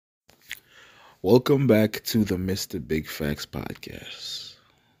Welcome back to the Mr. Big Facts podcast.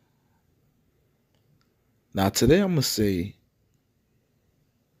 Now, today I'm going to say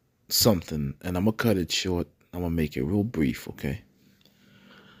something and I'm going to cut it short. I'm going to make it real brief, okay?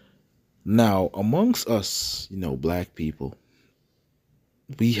 Now, amongst us, black people,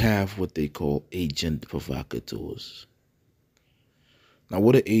 we have what they call agent provocateurs. Now,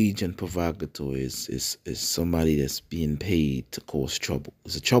 what an agent provocateur is somebody that's being paid to cause trouble.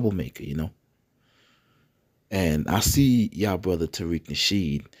 It's a troublemaker. And I see y'all brother Tariq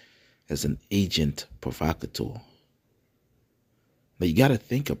Nasheed as an agent provocateur. But you got to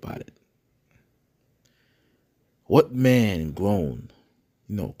think about it. What man grown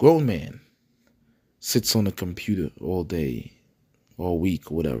man, sits on a computer all day, all week,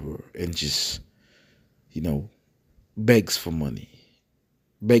 whatever, and just, begs for money,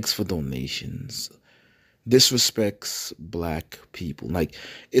 begs for donations, disrespects black people? Like,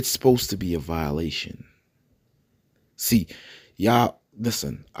 it's supposed to be a violation. See, y'all,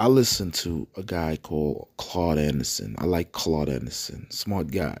 listen, I listen to a guy called Claude Anderson. I like Claude Anderson.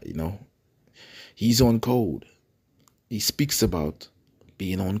 Smart guy, He's on code. He speaks about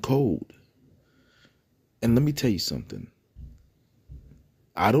being on code. And let me tell you something.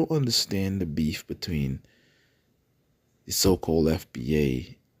 I don't understand the beef between the so-called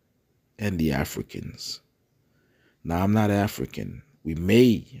FBA and the Africans. Now, I'm not African. We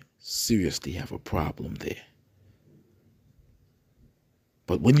may seriously have a problem there.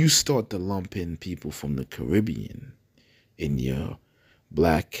 But when you start to lump in people from the Caribbean in your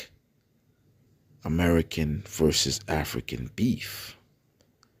black American versus African beef,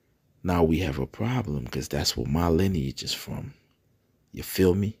 now we have a problem, because that's where my lineage is from. You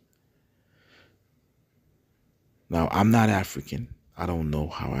feel me? Now, I'm not African. I don't know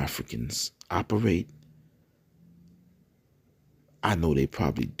how Africans operate. I know they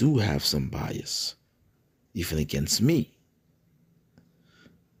probably do have some bias, even against me.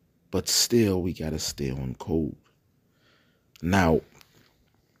 But still, we got to stay on code. Now,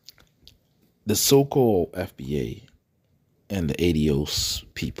 the so-called FBA and the ADOS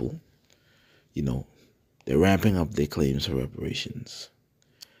people, they're ramping up their claims for reparations.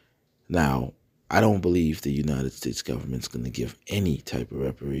 Now, I don't believe the United States government's going to give any type of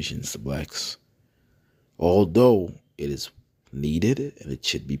reparations to blacks. Although it is needed and it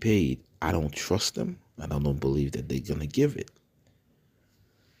should be paid, I don't trust them, and I don't believe that they're going to give it.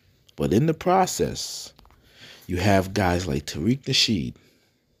 But in the process, you have guys like Tariq Nasheed,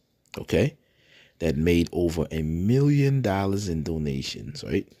 okay, that made over $1 million in donations,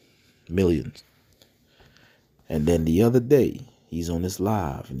 right? Millions. And then the other day, he's on his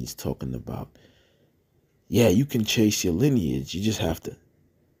live and he's talking about, yeah, you can chase your lineage. You just have to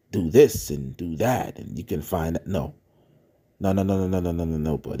do this and do that, and you can find that. No,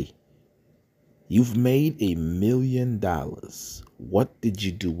 buddy. You've made $1 million. What did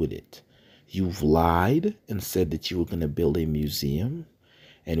you do with it? You've lied and said that you were going to build a museum.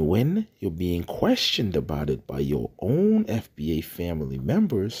 And when you're being questioned about it by your own FBA family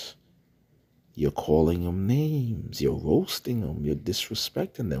members, you're calling them names. You're roasting them. You're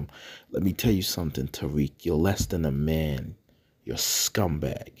disrespecting them. Let me tell you something, Tariq. You're less than a man. You're a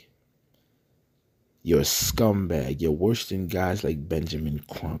scumbag. You're a scumbag. You're worse than guys like Benjamin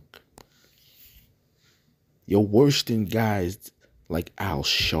Crunk. You're worse than guys like Al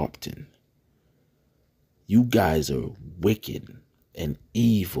Sharpton. You guys are wicked and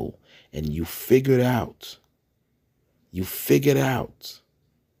evil, and you figured out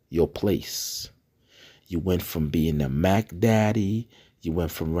your place. You went from being a Mac daddy. You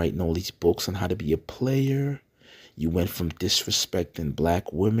went from writing all these books on how to be a player. You went from disrespecting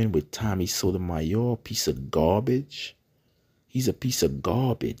black women with Tommy Sotomayor, a piece of garbage. He's a piece of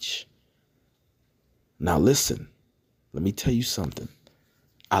garbage. Now listen, let me tell you something.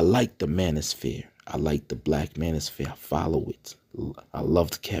 I like the manosphere. I like the black manosphere. I follow it. I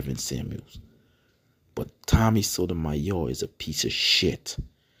loved Kevin Samuels. But Tommy Sotomayor is a piece of shit.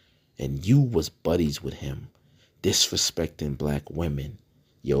 And you was buddies with him, disrespecting black women,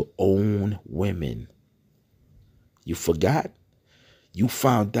 your own women. You forgot? You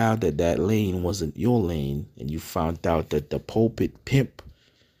found out that that lane wasn't your lane, and you found out that the pulpit pimp,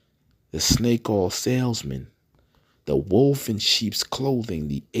 the snake oil salesman, the wolf in sheep's clothing,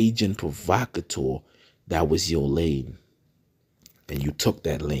 the agent provocateur, that was your lane. And you took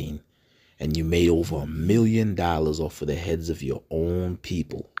that lane, and you made over $1 million off of the heads of your own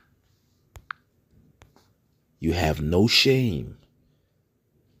people. You have no shame.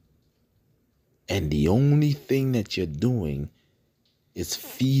 And the only thing that you're doing is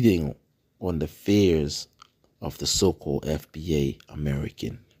feeding on the fears of the so-called FBA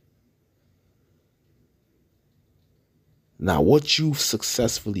American. Now, what you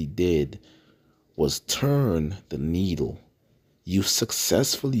successfully did was turn the needle. You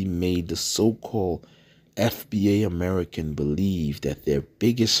successfully made the so-called FBA American believe that their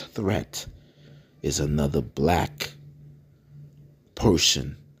biggest threat is another black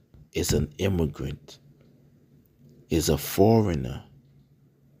person, is an immigrant, is a foreigner.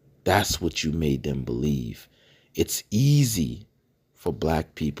 That's what you made them believe. It's easy for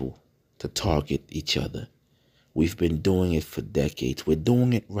black people to target each other. We've been doing it for decades. We're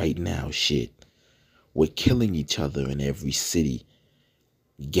doing it right now, shit. We're killing each other in every city.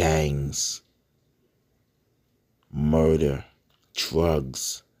 Gangs, murder,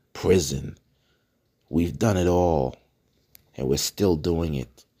 drugs, prison. We've done it all, and we're still doing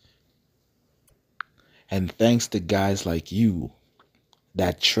it. And thanks to guys like you,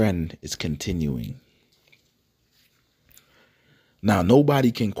 that trend is continuing. Now,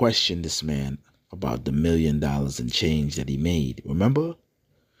 nobody can question this man about the $1 million and change that he made. Remember?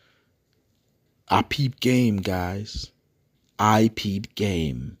 I peep game, guys. I peep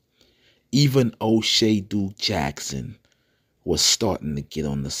game. Even O'Shea Duke Jackson was starting to get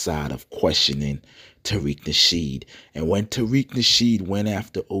on the side of questioning Tariq Nasheed. And when Tariq Nasheed went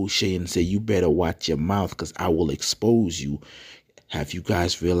after O'Shea and said, you better watch your mouth because I will expose you, have you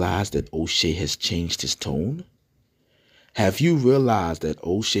guys realized that O'Shea has changed his tone? Have you realized that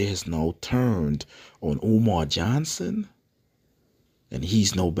O'Shea has now turned on Umar Johnson? And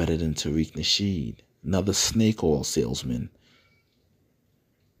he's no better than Tariq Nasheed, another snake oil salesman.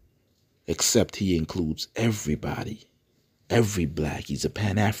 Except he includes everybody, every black. He's a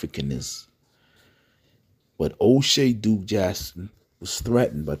Pan-Africanist. But O'Shea Duke Jackson was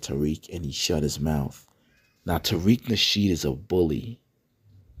threatened by Tariq and he shut his mouth. Now Tariq Nasheed is a bully.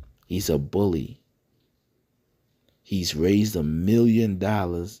 He's a bully. He's raised $1 million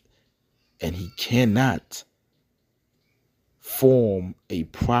and he cannot form a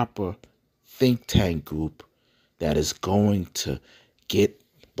proper think tank group that is going to get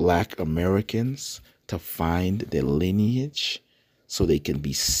black Americans to find their lineage so they can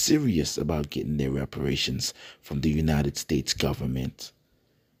be serious about getting their reparations from the United States government.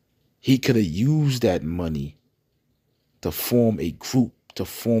 He could have used that money to form a group, to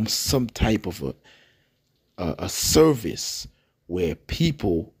form some type of a service where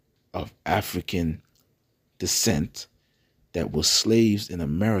people of African descent that were slaves in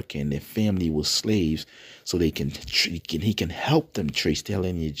America and their family was slaves, so he can help them trace their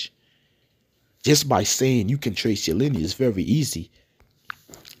lineage. Just by saying you can trace your lineage is very easy.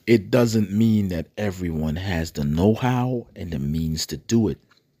 It doesn't mean that everyone has the know-how and the means to do it.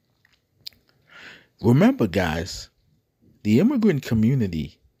 Remember, guys, the immigrant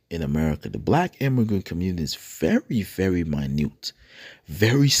community in America, the black immigrant community is very, very minute,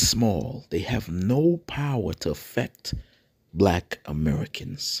 very small. They have no power to affect black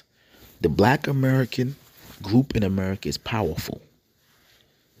Americans. The black American group in America is powerful.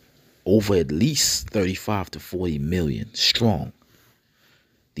 Over at least 35 to 40 million strong.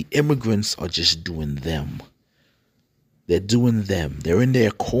 The immigrants are just doing them. They're doing them. They're in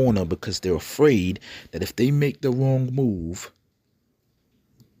their corner because they're afraid that if they make the wrong move,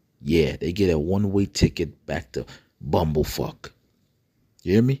 yeah, they get a one-way ticket back to bumblefuck.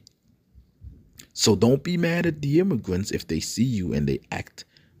 You hear me? So don't be mad at the immigrants if they see you and they act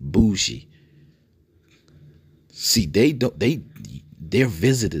bougie. See, they're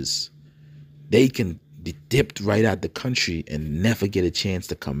visitors. They can be dipped right out the country and never get a chance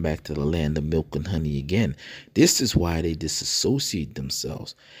to come back to the land of milk and honey again. This is why they disassociate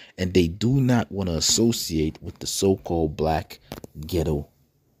themselves. And they do not want to associate with the so-called black ghetto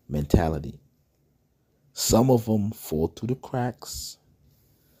mentality. Some of them fall through the cracks.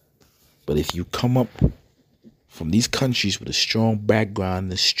 But if you come up from these countries with a strong background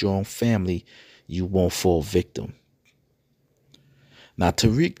and a strong family, you won't fall victim. Now,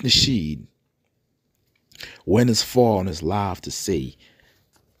 Tariq Nasheed went as far on his live to say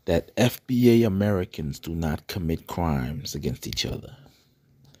that FBA Americans do not commit crimes against each other.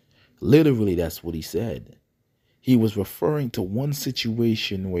 Literally, that's what he said. He was referring to one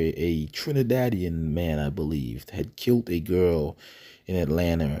situation where a Trinidadian man, I believe, had killed a girl in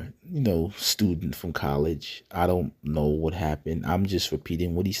Atlanta, student from college. I don't know what happened. I'm just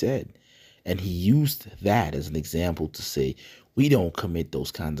repeating what he said. And he used that as an example to say, we don't commit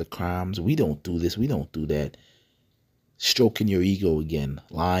those kinds of crimes. We don't do this. We don't do that. Stroking your ego again,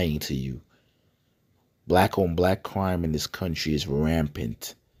 lying to you. Black on black crime in this country is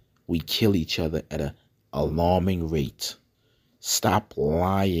rampant. We kill each other at an alarming rate. Stop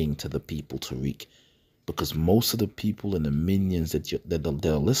lying to the people, Tariq. because most of the people and the minions that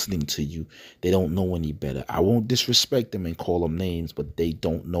are listening to you, they don't know any better. I won't disrespect them and call them names, but they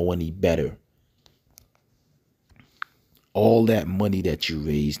don't know any better. All that money that you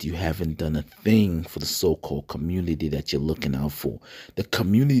raised, you haven't done a thing for the so-called community that you're looking out for. The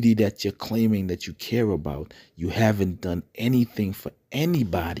community that you're claiming that you care about, you haven't done anything for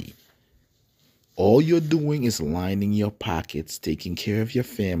anybody. All you're doing is lining your pockets, taking care of your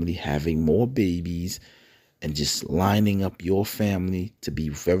family, having more babies, and just lining up your family to be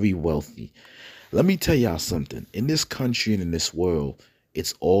very wealthy. Let me tell y'all something. In this country and in this world,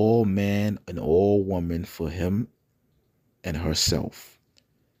 it's all man and all woman for him and herself.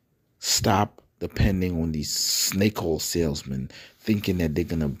 Stop depending on these snake oil salesmen thinking that they're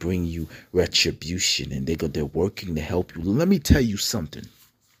going to bring you retribution and they're working to help you. Let me tell you something.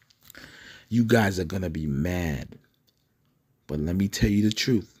 You guys are going to be mad. But let me tell you the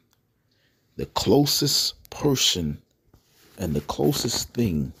truth. The closest person and the closest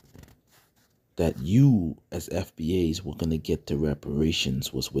thing that you as FBAs were going to get to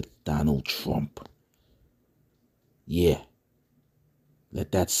reparations was with Donald Trump. Yeah.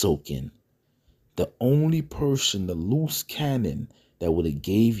 Let that soak in. The only person, the loose cannon that would have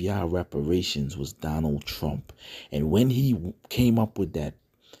gave y'all reparations was Donald Trump. And when he came up with that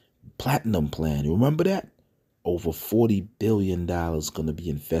platinum plan, remember that? Over $40 billion going to be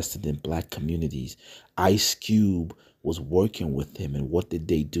invested in black communities. Ice Cube was working with him. And what did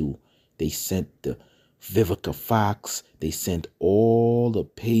they do? They sent the Vivica Fox. They sent all the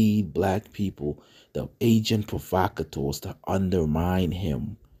paid black people, the agent provocateurs, to undermine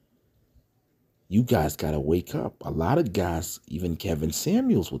him. You guys got to wake up. A lot of guys, even Kevin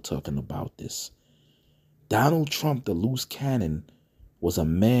Samuels, were talking about this. Donald Trump, the loose cannon, was a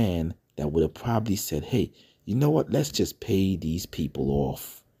man that would have probably said, hey, you know what? Let's just pay these people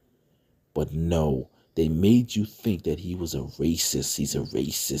off. But no, they made you think that he was a racist. He's a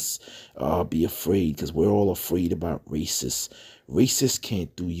racist. Be afraid, because we're all afraid about racists. Racists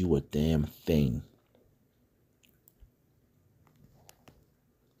can't do you a damn thing.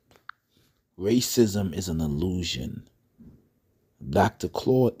 Racism is an illusion. Dr.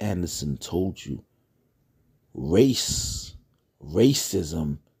 Claude Anderson told you racism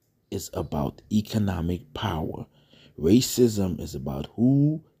is about economic power. Racism is about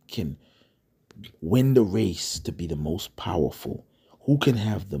who can win the race to be the most powerful, who can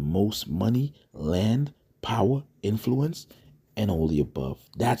have the most money, land, power, influence, and all the above.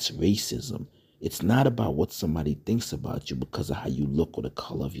 That's racism. It's not about what somebody thinks about you because of how you look or the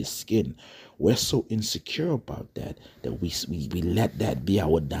color of your skin. We're so insecure about that we let that be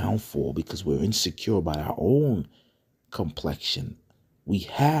our downfall because we're insecure about our own complexion. We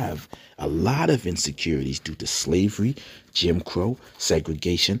have a lot of insecurities due to slavery, Jim Crow,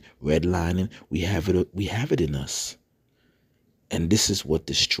 segregation, redlining. We have it in us. And this is what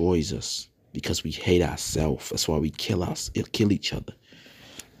destroys us because we hate ourselves. That's why we kill each other.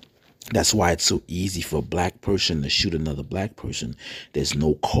 That's why it's so easy for a black person to shoot another black person. There's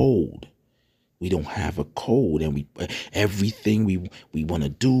no code. We don't have a code, and everything we want to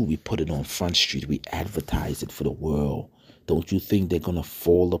do, we put it on Front Street. We advertise it for the world. Don't you think they're going to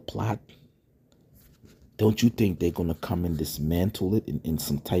fall the plot? Don't you think they're going to come and dismantle it in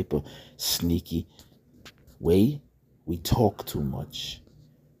some type of sneaky way? We talk too much.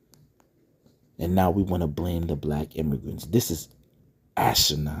 And now we want to blame the black immigrants. This is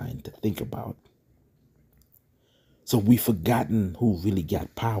asinine to think about. So we've forgotten who really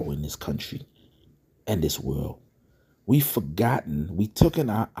got power in this country and this world. We've taken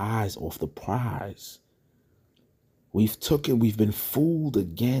our eyes off the prize. We've been fooled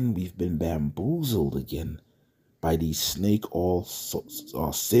again. We've been bamboozled again by these snake oil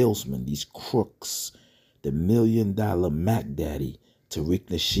salesmen, these crooks, the $1 million Mac Daddy, Tariq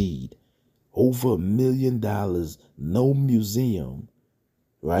Nasheed. Over $1 million, no museum,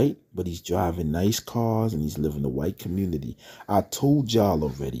 right? But he's driving nice cars and he's living in a white community. I told y'all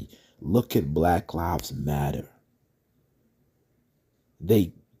already, look at Black Lives Matter.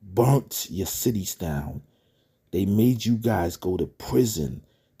 They burnt your cities down. They made you guys go to prison.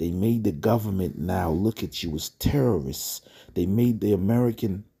 They made the government now look at you as terrorists. They made the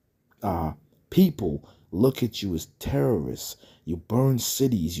American people look at you as terrorists. You burned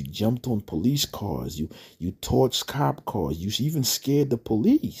cities. You jumped on police cars. You torched cop cars. You even scared the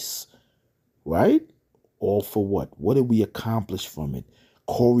police, right? All for what? What did we accomplish from it?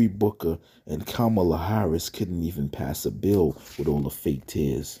 Cory Booker and Kamala Harris couldn't even pass a bill with all the fake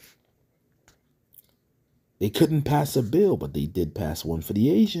tears. They couldn't pass a bill, but they did pass one for the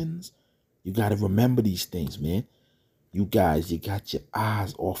Asians. You got to remember these things, man. You guys, you got your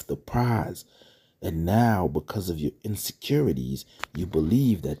eyes off the prize. And now, because of your insecurities, you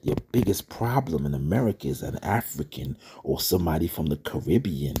believe that your biggest problem in America is an African or somebody from the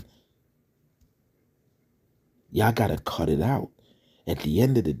Caribbean. Y'all gotta cut it out. At the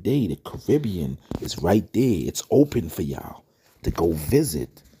end of the day, the Caribbean is right there. It's open for y'all to go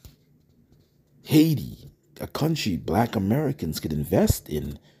visit. Haiti, a country black Americans could invest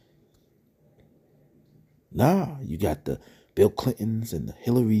in. Nah, you got the Bill Clintons and the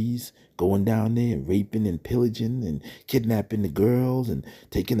Hillarys going down there and raping and pillaging and kidnapping the girls and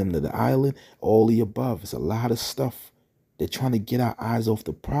taking them to the island. All the above. It's a lot of stuff. They're trying to get our eyes off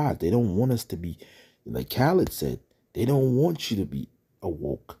the prize. They don't want us to be, like Khaled said, they don't want you to be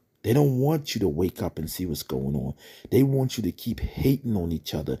awoke. They don't want you to wake up and see what's going on. They want you to keep hating on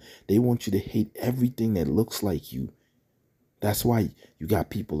each other. They want you to hate everything that looks like you. That's why you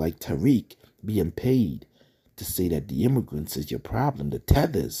got people like Tariq being paid to say that the immigrants is your problem. The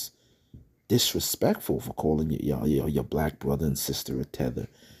tethers, disrespectful for calling your black brother and sister a tether.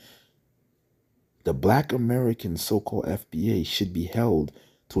 The black American so-called FBA should be held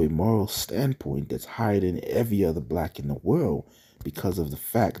to a moral standpoint that's higher than every other black in the world because of the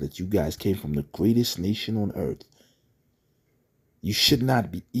fact that you guys came from the greatest nation on earth. You should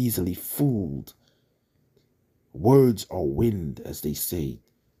not be easily fooled. Words are wind, as they say.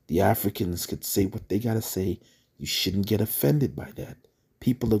 The Africans could say what they gotta say. You shouldn't get offended by that.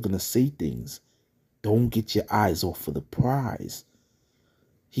 People are gonna say things. Don't get your eyes off of the prize.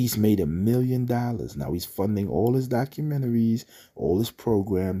 He's made $1 million. Now he's funding all his documentaries, all his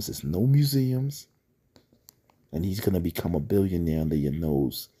programs. There's no museums. And he's gonna become a billionaire under your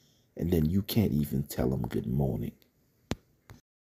nose. And then you can't even tell him good morning.